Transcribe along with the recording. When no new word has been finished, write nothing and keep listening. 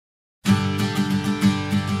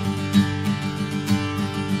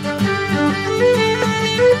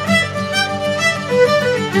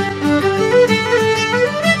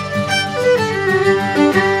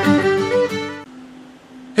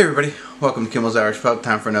Hey everybody, welcome to Kimmel's Irish Pub.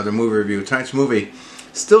 Time for another movie review. Tonight's movie,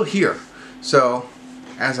 still here. So,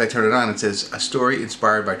 as I turn it on, it says, a story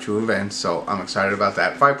inspired by true events, so I'm excited about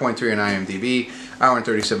that. 5.3 on IMDb, hour and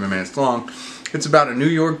 37 minutes long. It's about a New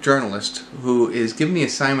York journalist who is given the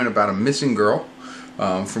assignment about a missing girl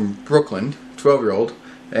from Brooklyn, 12-year-old,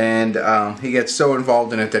 and he gets so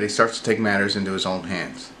involved in it that he starts to take matters into his own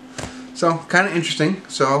hands. So, kind of interesting,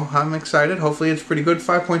 so I'm excited. Hopefully it's pretty good.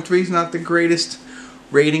 5.3 is not the greatest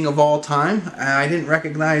rating of all time. I didn't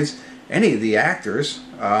recognize any of the actors,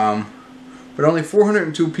 but only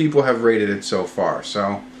 402 people have rated it so far,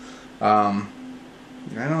 so I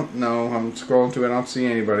don't know. I'm scrolling through it, I don't see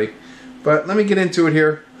anybody, but let me get into it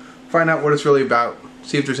here, find out what it's really about,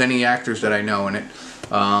 see if there's any actors that I know in it,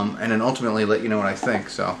 and then ultimately let you know what I think.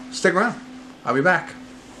 So stick around, I'll be back.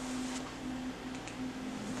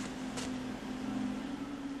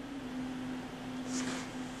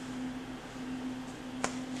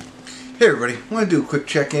 Hey everybody, I want to do a quick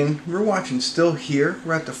check-in. We're watching Still Here.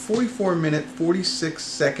 We're at the 44-minute,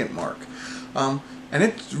 46-second mark. And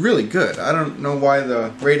it's really good. I don't know why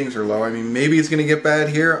the ratings are low. I mean, maybe it's going to get bad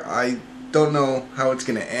here. I don't know how it's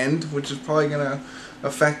going to end, which is probably going to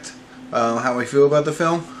affect how I feel about the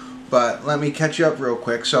film. But let me catch you up real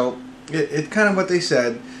quick. So, it's kind of what they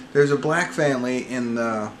said. There's a black family in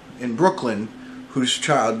Brooklyn whose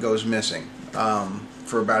child goes missing.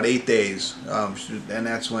 For about 8 days, and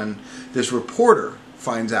that's when this reporter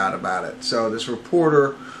finds out about it. So this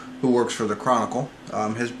reporter who works for the Chronicle,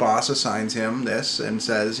 his boss assigns him this and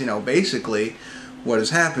says, you know, basically what has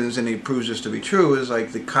happened, and he proves this to be true, is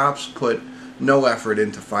like the cops put no effort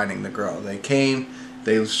into finding the girl. They came,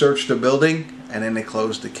 they searched the building, and then they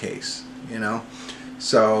closed the case, you know.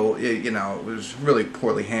 So, it was really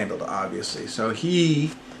poorly handled, obviously. So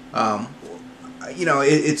he, you know,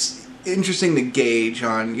 it's interesting to gauge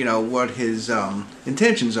on, you know, what his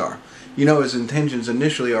intentions are. You know, his intentions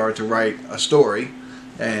initially are to write a story,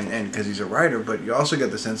 and because he's a writer, but you also get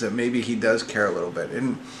the sense that maybe he does care a little bit,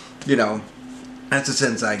 and you know, that's the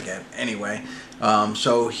sense I get anyway.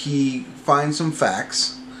 So he finds some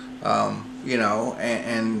facts, you know,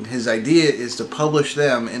 and his idea is to publish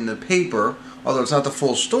them in the paper, although it's not the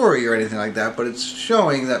full story or anything like that, but it's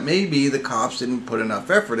showing that maybe the cops didn't put enough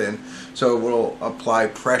effort in, so it will apply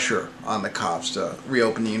pressure on the cops to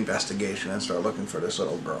reopen the investigation and start looking for this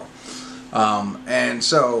little girl. And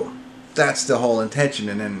so that's the whole intention,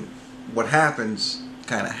 and then what happens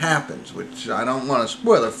kind of happens, which I don't want to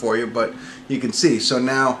spoil it for you, but you can see. So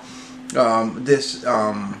now this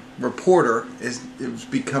reporter is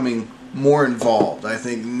becoming more involved. I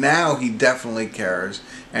think now he definitely cares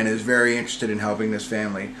and is very interested in helping this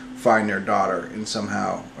family find their daughter in some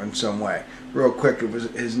way. Real quick,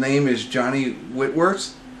 his name is Johnny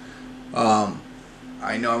Whitworth. I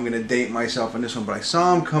know I'm going to date myself on this one, but I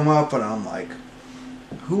saw him come up and I'm like,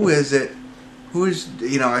 who is it? Who is,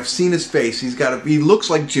 you know, I've seen his face. He looks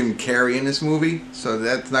like Jim Carrey in this movie, so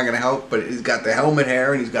that's not going to help, but he's got the helmet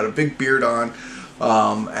hair and he's got a big beard on.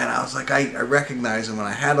 And I was like, I recognize him, and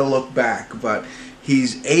I had to look back, but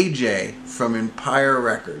he's AJ from Empire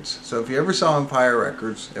Records. So if you ever saw Empire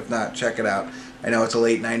Records, if not, check it out. I know it's a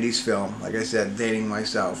late 90s film, like I said, dating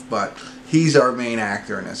myself, but he's our main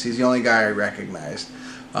actor in this. He's the only guy I recognized,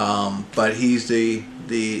 but he's the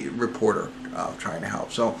reporter trying to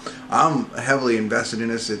help. So I'm heavily invested in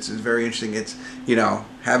this. It's very interesting. It's, you know,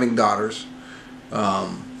 having daughters,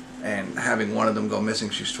 and having one of them go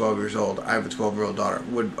missing. She's 12 years old. I have a 12-year-old daughter.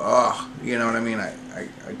 You know what I mean? I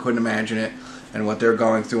couldn't imagine it, and what they're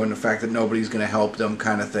going through, and the fact that nobody's going to help them,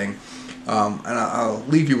 kind of thing. And I'll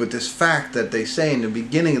leave you with this fact that they say in the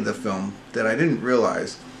beginning of the film that I didn't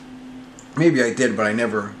realize. Maybe I did, but I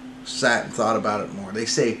never sat and thought about it more. They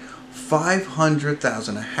say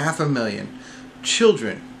 500,000, 500,000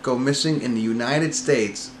 children go missing in the United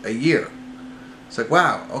States a year. It's like,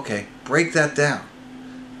 wow, okay, break that down.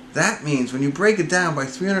 That means when you break it down by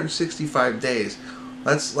 365 days,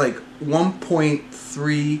 that's like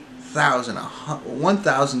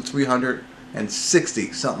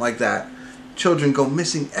 1,360, something like that. Children go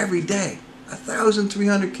missing every day.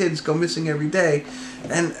 1,300 kids go missing every day.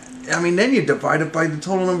 And I mean, then you divide it by the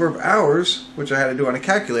total number of hours, which I had to do on a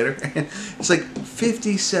calculator. It's like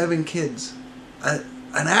 57 kids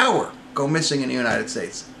an hour go missing in the United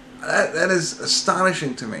States. That is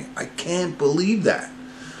astonishing to me. I can't believe that.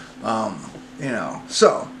 You know,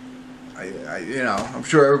 so you know, I'm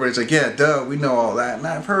sure everybody's like, yeah, duh, we know all that. And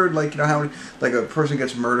I've heard, like, you know, how many, like, a person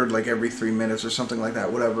gets murdered like every 3 minutes or something like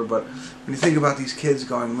that, whatever. But when you think about these kids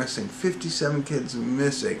going missing, 57 kids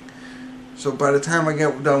missing. So by the time I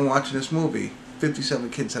get done watching this movie,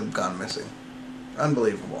 57 kids have gone missing.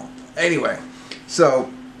 Unbelievable. Anyway,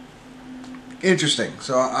 so interesting.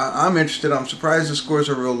 So I'm interested. I'm surprised the scores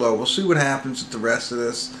are real low. We'll see what happens with the rest of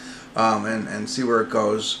this, and see where it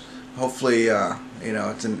goes. Hopefully, you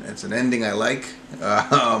know, it's an ending I like,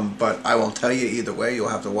 but I won't tell you either way. You'll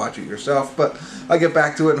have to watch it yourself. But I'll get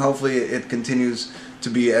back to it, and hopefully it continues to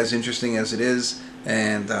be as interesting as it is.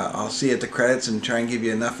 And I'll see at the credits and try and give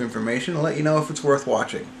you enough information to let you know if it's worth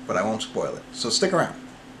watching. But I won't spoil it. So stick around.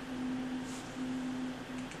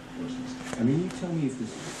 I mean, you tell me if this.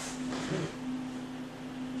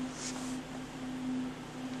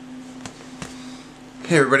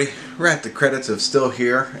 Hey everybody, we're at the credits of Still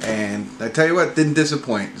Here, and I tell you what, didn't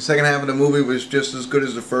disappoint. The second half of the movie was just as good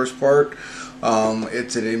as the first part.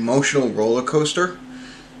 It's an emotional roller coaster,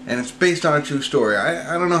 and it's based on a true story.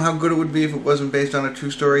 I don't know how good it would be if it wasn't based on a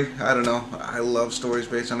true story. I don't know. I love stories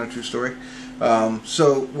based on a true story.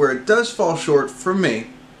 So where it does fall short for me,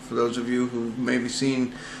 for those of you who've maybe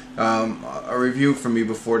seen a review from me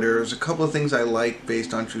before, there's a couple of things I like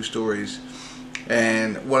based on true stories,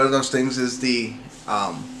 and one of those things is the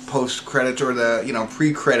post credits, or the, you know,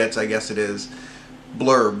 pre-credits, I guess it is,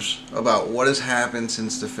 blurbs about what has happened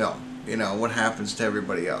since the film, you know, what happens to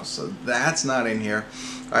everybody else. So that's not in here.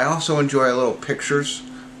 I also enjoy little pictures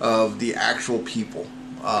of the actual people,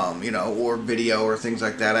 you know, or video or things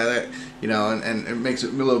like that, you know, and it makes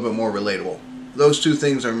it a little bit more relatable. Those two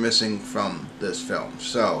things are missing from this film,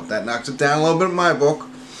 so that knocks it down a little bit in my book,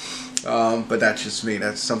 but that's just me.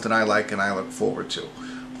 That's something I like and I look forward to.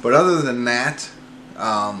 But other than that,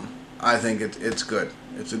 I think it's good.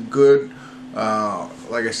 It's a good,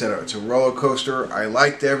 like I said, it's a roller coaster. I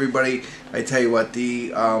liked everybody. I tell you what, the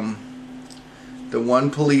one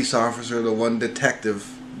police officer, the one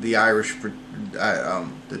detective, the Irish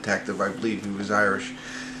detective, I believe he was Irish.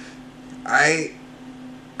 I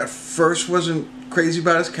at first wasn't crazy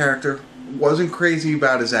about his character, wasn't crazy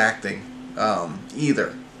about his acting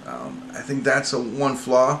either. I think that's one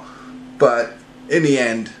flaw, but in the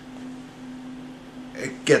end,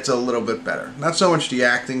 it gets a little bit better. Not so much the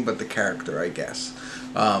acting, but the character, I guess.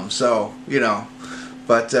 So, you know,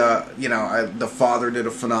 but, you know, the father did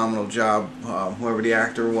a phenomenal job, whoever the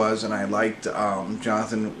actor was, and I liked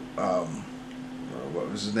Jonathan, what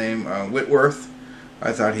was his name, Whitworth.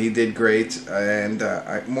 I thought he did great, and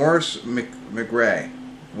Morris McRae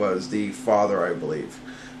was the father, I believe.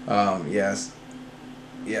 Yes,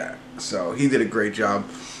 yeah, so he did a great job.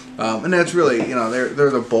 And that's really, you know, they're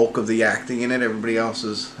the bulk of the acting in it. Everybody else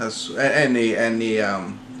has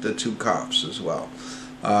the two cops as well.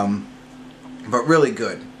 But really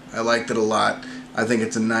good. I liked it a lot. I think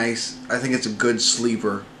it's a good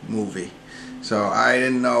sleeper movie. So I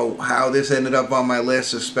didn't know how this ended up on my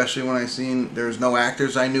list, especially when I seen there's no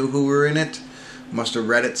actors I knew who were in it. Must have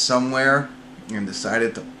read it somewhere and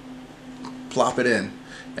decided to plop it in,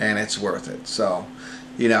 and it's worth it. So,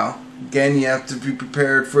 you know, again, you have to be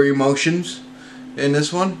prepared for emotions in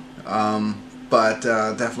this one, but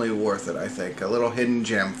definitely worth it, I think. A little hidden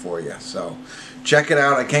gem for you. So check it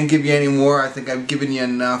out. I can't give you any more. I think I've given you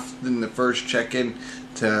enough in the first check-in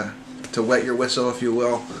to wet your whistle, if you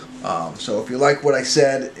will. So if you like what I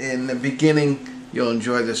said in the beginning, you'll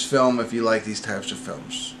enjoy this film if you like these types of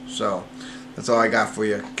films. So that's all I got for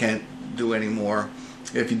you. Can't do any more.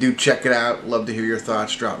 If you do check it out, love to hear your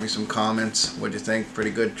thoughts. Drop me some comments. What'd you think?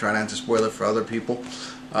 Pretty good. Try not to spoil it for other people.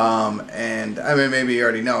 And I mean, maybe you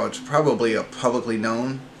already know, it's probably a publicly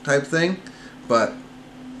known type thing, but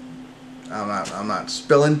I'm not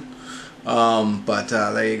spilling. But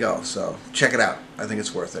there you go. So check it out. I think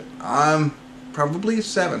it's worth it. I'm probably a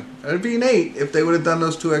 7. It'd be an 8 if they would have done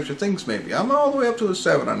those 2 extra things. Maybe I'm all the way up to a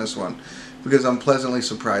 7 on this one, because I'm pleasantly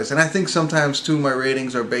surprised. And I think sometimes too my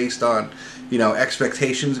ratings are based on, you know,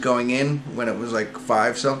 expectations going in when it was like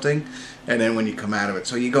 5 something, and then when you come out of it.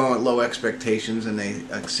 So you go with low expectations and they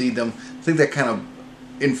exceed them. I think that kind of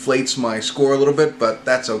inflates my score a little bit, but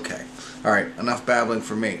that's okay. Alright, enough babbling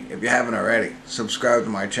for me. If you haven't already, subscribe to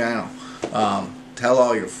my channel. Tell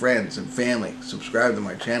all your friends and family. Subscribe to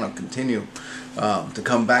my channel. Continue to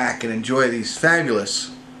come back and enjoy these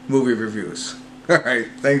fabulous movie reviews. Alright,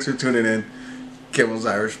 thanks for tuning in. Kimmel's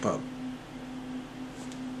Irish Pub.